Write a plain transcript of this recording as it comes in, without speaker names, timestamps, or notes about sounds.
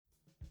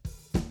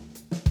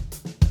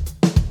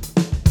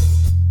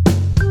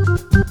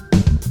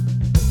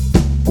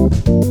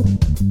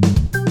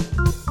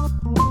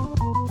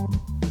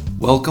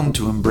Welcome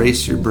to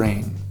Embrace Your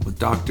Brain with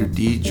Dr.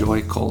 D.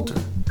 Joy Coulter.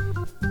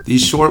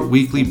 These short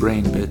weekly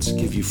brain bits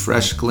give you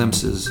fresh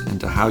glimpses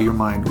into how your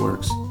mind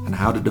works and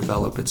how to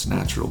develop its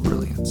natural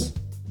brilliance.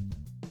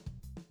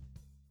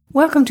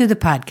 Welcome to the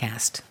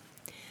podcast.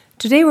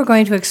 Today we're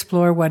going to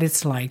explore what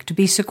it's like to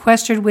be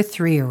sequestered with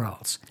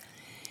 3-year-olds.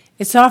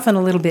 It's often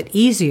a little bit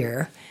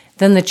easier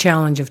than the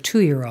challenge of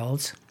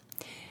 2-year-olds.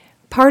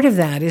 Part of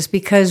that is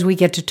because we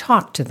get to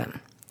talk to them.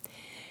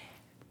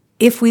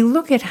 If we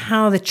look at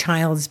how the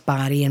child's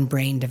body and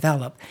brain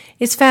develop,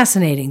 it's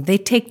fascinating. They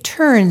take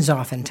turns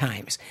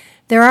oftentimes.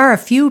 There are a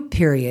few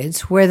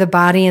periods where the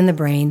body and the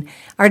brain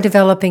are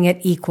developing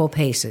at equal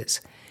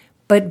paces.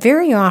 But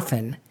very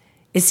often,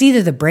 it's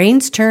either the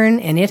brain's turn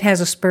and it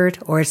has a spurt,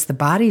 or it's the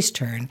body's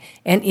turn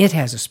and it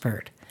has a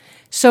spurt.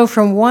 So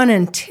from 1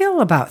 until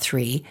about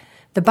 3,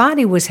 the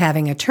body was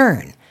having a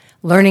turn,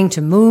 learning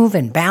to move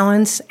and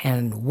balance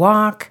and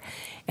walk,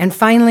 and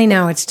finally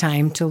now it's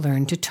time to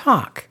learn to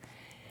talk.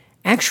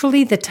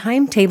 Actually, the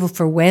timetable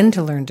for when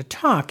to learn to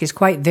talk is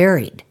quite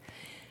varied.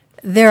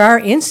 There are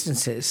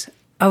instances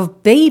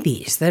of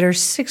babies that are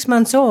 6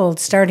 months old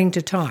starting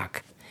to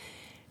talk.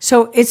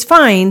 So it's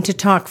fine to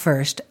talk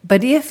first,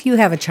 but if you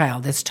have a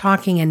child that's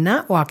talking and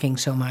not walking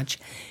so much,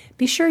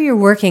 be sure you're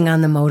working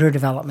on the motor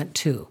development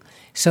too,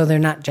 so they're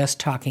not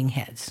just talking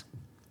heads.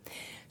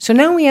 So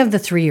now we have the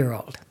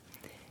 3-year-old.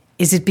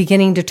 Is it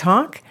beginning to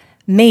talk?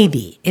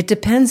 Maybe. It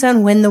depends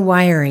on when the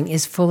wiring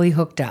is fully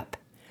hooked up.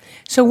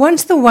 So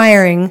once the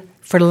wiring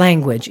for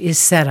language is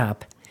set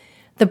up,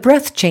 the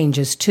breath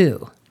changes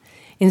too.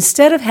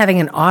 Instead of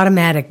having an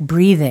automatic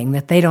breathing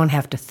that they don't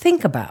have to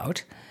think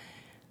about,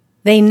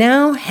 they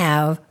now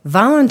have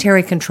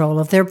voluntary control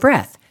of their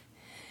breath.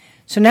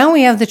 So now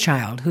we have the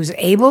child who's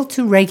able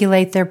to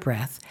regulate their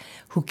breath,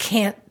 who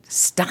can't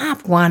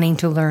stop wanting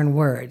to learn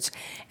words.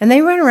 And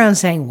they run around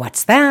saying,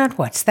 "What's that?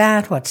 What's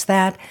that? What's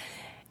that?"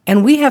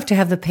 And we have to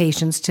have the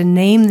patience to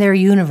name their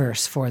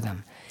universe for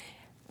them.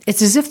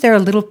 It's as if they're a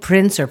little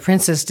prince or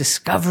princess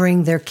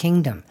discovering their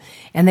kingdom,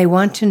 and they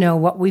want to know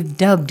what we've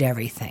dubbed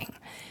everything.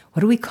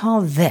 What do we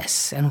call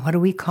this, and what do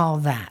we call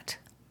that?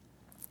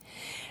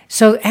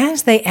 So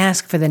as they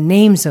ask for the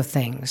names of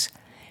things,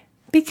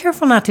 be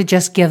careful not to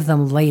just give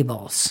them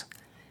labels.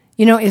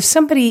 You know, if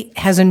somebody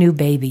has a new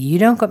baby, you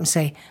don't go up and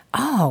say,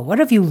 "Oh, what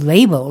have you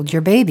labeled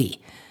your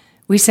baby?"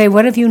 We say,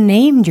 "What have you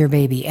named your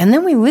baby?" And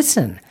then we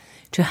listen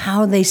to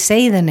how they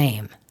say the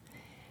name.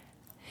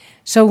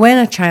 So when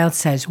a child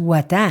says,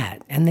 "What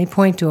that?" and they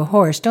point to a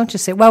horse, don't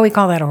just say, "Well, we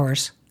call that a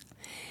horse."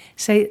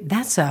 Say,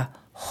 "That's a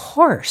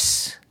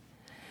horse."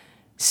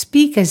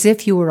 Speak as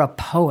if you were a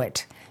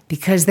poet,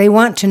 because they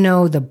want to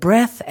know the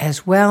breath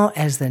as well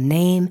as the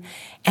name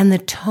and the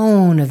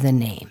tone of the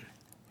name.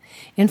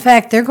 In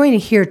fact, they're going to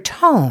hear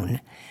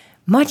tone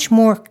much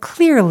more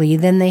clearly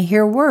than they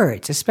hear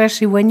words,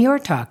 especially when you're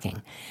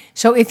talking.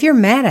 So if you're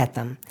mad at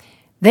them,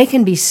 they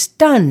can be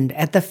stunned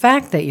at the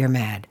fact that you're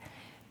mad.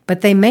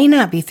 But they may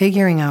not be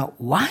figuring out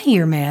why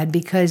you're mad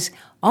because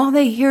all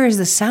they hear is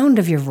the sound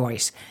of your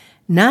voice,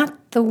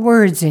 not the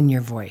words in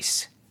your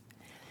voice.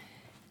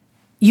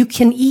 You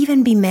can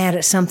even be mad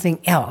at something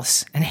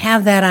else and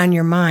have that on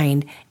your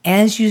mind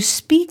as you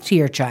speak to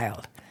your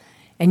child.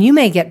 And you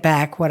may get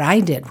back what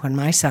I did when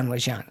my son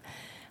was young.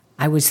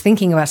 I was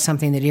thinking about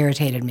something that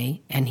irritated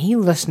me, and he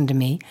listened to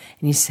me,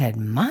 and he said,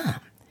 "Mom,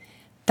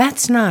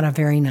 that's not a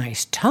very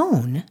nice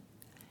tone."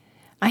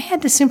 I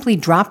had to simply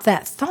drop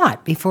that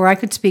thought before I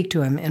could speak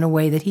to him in a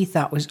way that he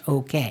thought was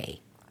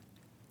okay.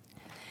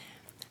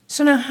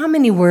 So now, how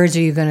many words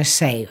are you going to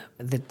say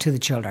to the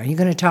children? Are you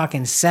going to talk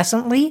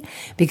incessantly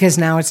because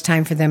now it's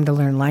time for them to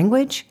learn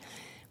language?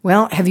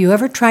 Well, have you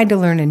ever tried to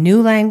learn a new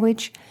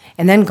language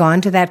and then gone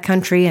to that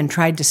country and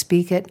tried to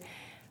speak it?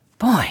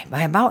 Boy,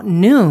 by about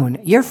noon,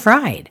 you're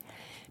fried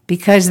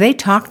because they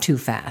talk too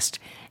fast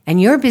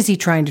and you're busy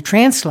trying to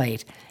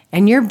translate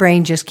and your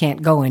brain just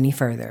can't go any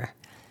further.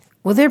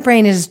 Well, their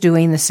brain is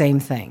doing the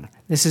same thing.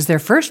 This is their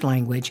first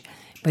language,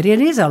 but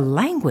it is a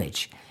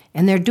language,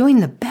 and they're doing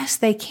the best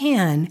they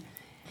can.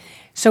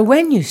 So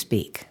when you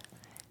speak,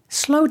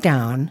 slow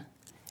down,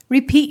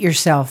 repeat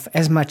yourself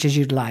as much as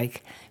you'd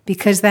like,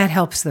 because that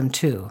helps them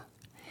too.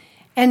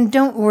 And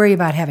don't worry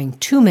about having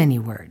too many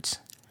words.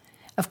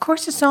 Of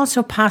course, it's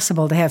also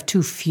possible to have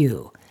too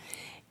few.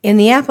 In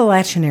the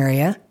Appalachian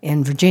area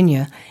in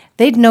Virginia,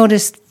 they'd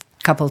noticed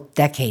a couple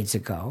decades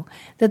ago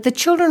that the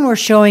children were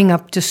showing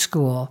up to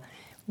school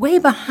way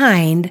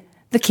behind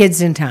the kids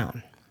in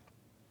town.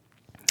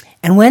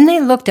 And when they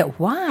looked at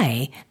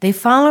why, they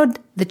followed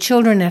the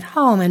children at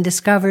home and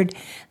discovered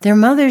their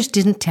mothers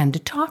didn't tend to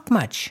talk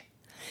much.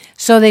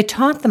 So they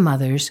taught the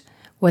mothers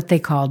what they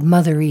called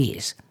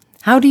motherese.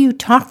 How do you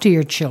talk to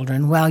your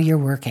children while you're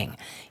working?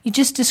 You're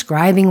just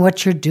describing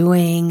what you're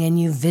doing, and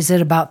you visit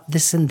about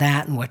this and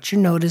that and what you're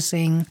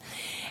noticing.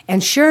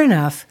 And sure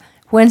enough,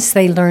 once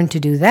they learned to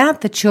do that,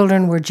 the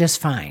children were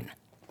just fine.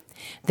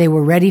 They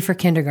were ready for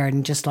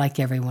kindergarten just like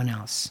everyone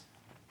else.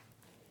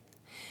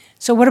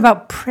 So what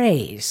about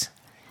praise?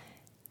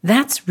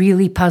 That's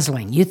really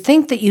puzzling. You'd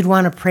think that you'd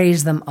want to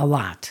praise them a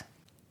lot.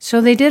 So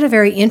they did a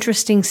very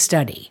interesting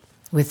study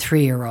with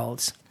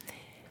 3-year-olds.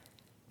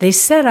 They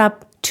set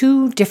up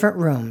 2 different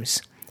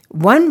rooms.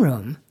 One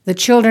room, the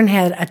children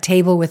had a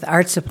table with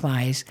art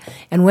supplies,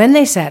 and when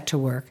they sat to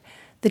work,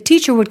 the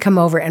teacher would come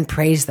over and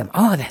praise them.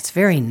 Oh, that's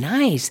very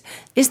nice.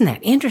 Isn't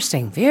that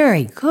interesting?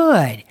 Very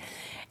good.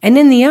 And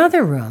in the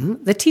other room,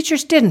 the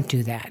teachers didn't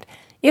do that.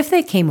 If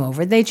they came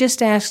over, they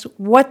just asked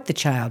what the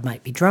child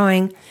might be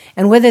drawing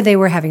and whether they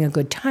were having a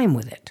good time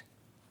with it.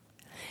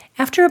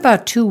 After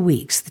about 2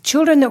 weeks, the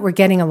children that were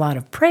getting a lot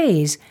of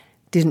praise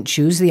didn't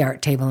choose the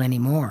art table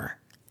anymore.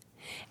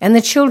 And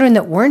the children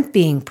that weren't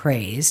being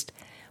praised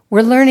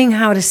were learning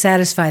how to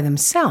satisfy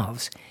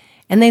themselves,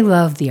 and they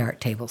loved the art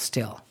table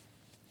still.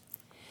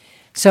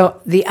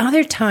 So the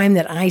other time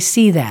that I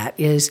see that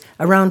is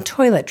around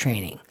toilet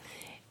training.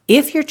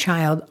 If your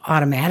child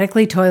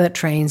automatically toilet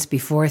trains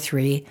before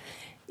 3,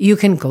 you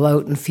can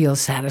gloat and feel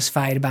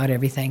satisfied about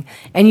everything.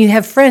 And you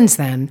have friends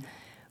then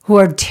who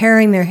are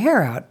tearing their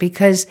hair out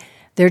because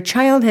their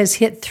child has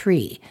hit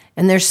 3.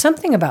 And there's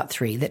something about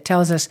 3 that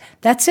tells us,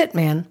 that's it,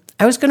 man.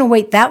 I was going to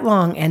wait that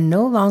long and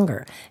no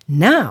longer.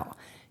 Now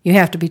you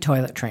have to be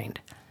toilet trained.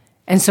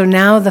 And so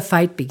now the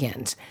fight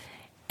begins.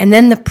 And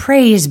then the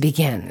praise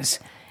begins.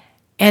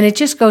 And it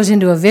just goes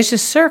into a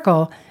vicious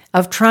circle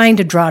of trying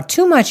to draw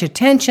too much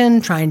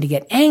attention, trying to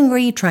get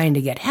angry, trying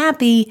to get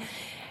happy.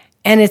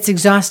 And it's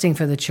exhausting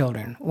for the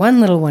children. One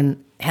little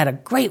one had a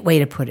great way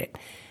to put it.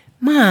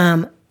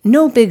 Mom,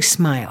 no big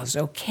smiles,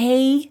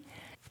 okay?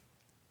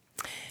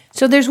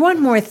 So there's one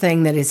more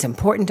thing that is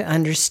important to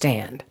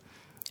understand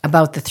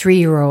about the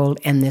 3-year-old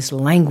and this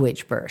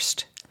language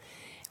burst.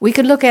 We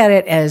could look at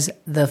it as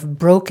the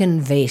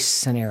broken vase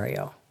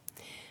scenario.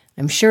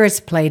 I'm sure it's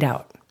played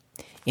out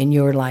in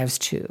your lives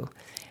too.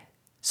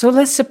 So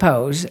let's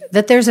suppose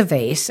that there's a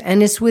vase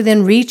and it's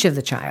within reach of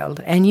the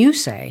child, and you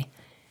say,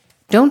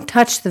 don't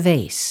touch the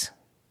vase.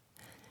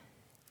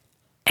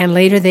 And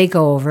later they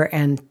go over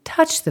and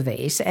touch the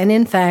vase, and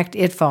in fact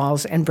it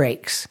falls and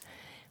breaks.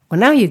 Well,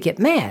 now you get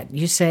mad.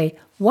 You say,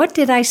 what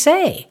did I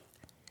say?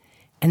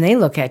 And they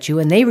look at you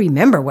and they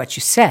remember what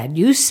you said.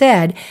 You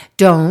said,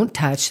 don't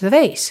touch the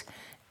vase.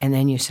 And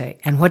then you say,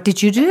 and what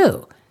did you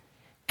do?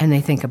 And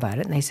they think about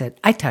it and they said,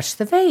 I touched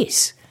the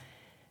vase.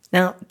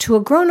 Now, to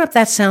a grown-up,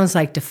 that sounds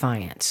like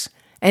defiance.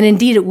 And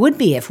indeed, it would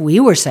be if we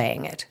were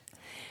saying it.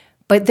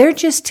 But they're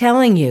just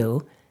telling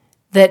you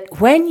that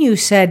when you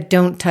said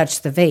don't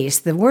touch the vase,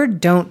 the word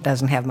don't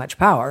doesn't have much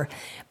power,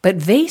 but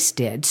vase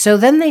did. So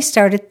then they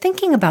started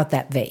thinking about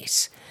that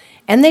vase.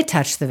 And they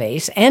touched the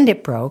vase, and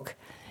it broke.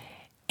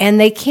 And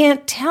they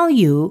can't tell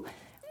you,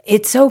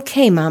 it's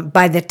okay, Mom,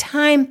 by the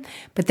time,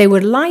 but they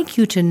would like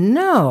you to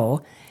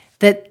know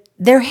that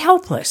they're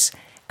helpless.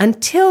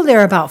 Until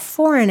they're about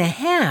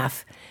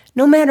 4.5,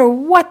 no matter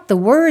what the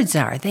words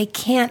are, they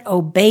can't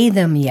obey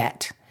them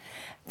yet.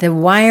 The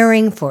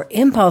wiring for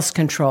impulse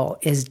control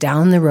is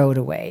down the road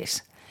a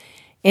ways.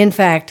 In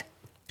fact,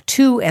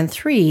 2 and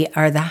 3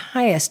 are the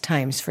highest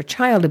times for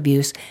child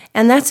abuse,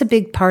 and that's a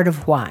big part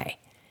of why.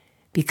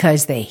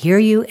 Because they hear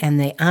you and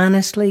they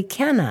honestly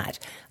cannot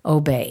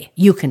obey.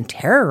 You can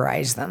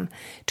terrorize them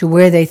to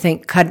where they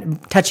think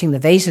touching the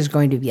vase is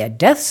going to be a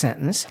death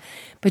sentence,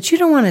 but you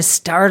don't want to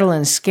startle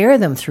and scare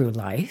them through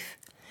life.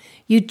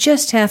 You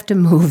just have to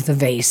move the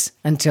vase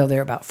until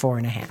they're about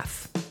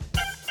 4.5.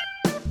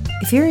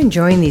 If you're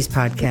enjoying these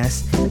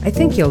podcasts, I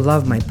think you'll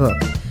love my book,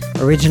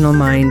 Original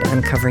Mind,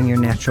 Uncovering Your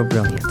Natural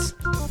Brilliance.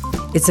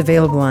 It's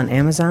available on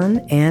Amazon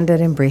and at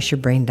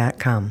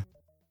embraceyourbrain.com.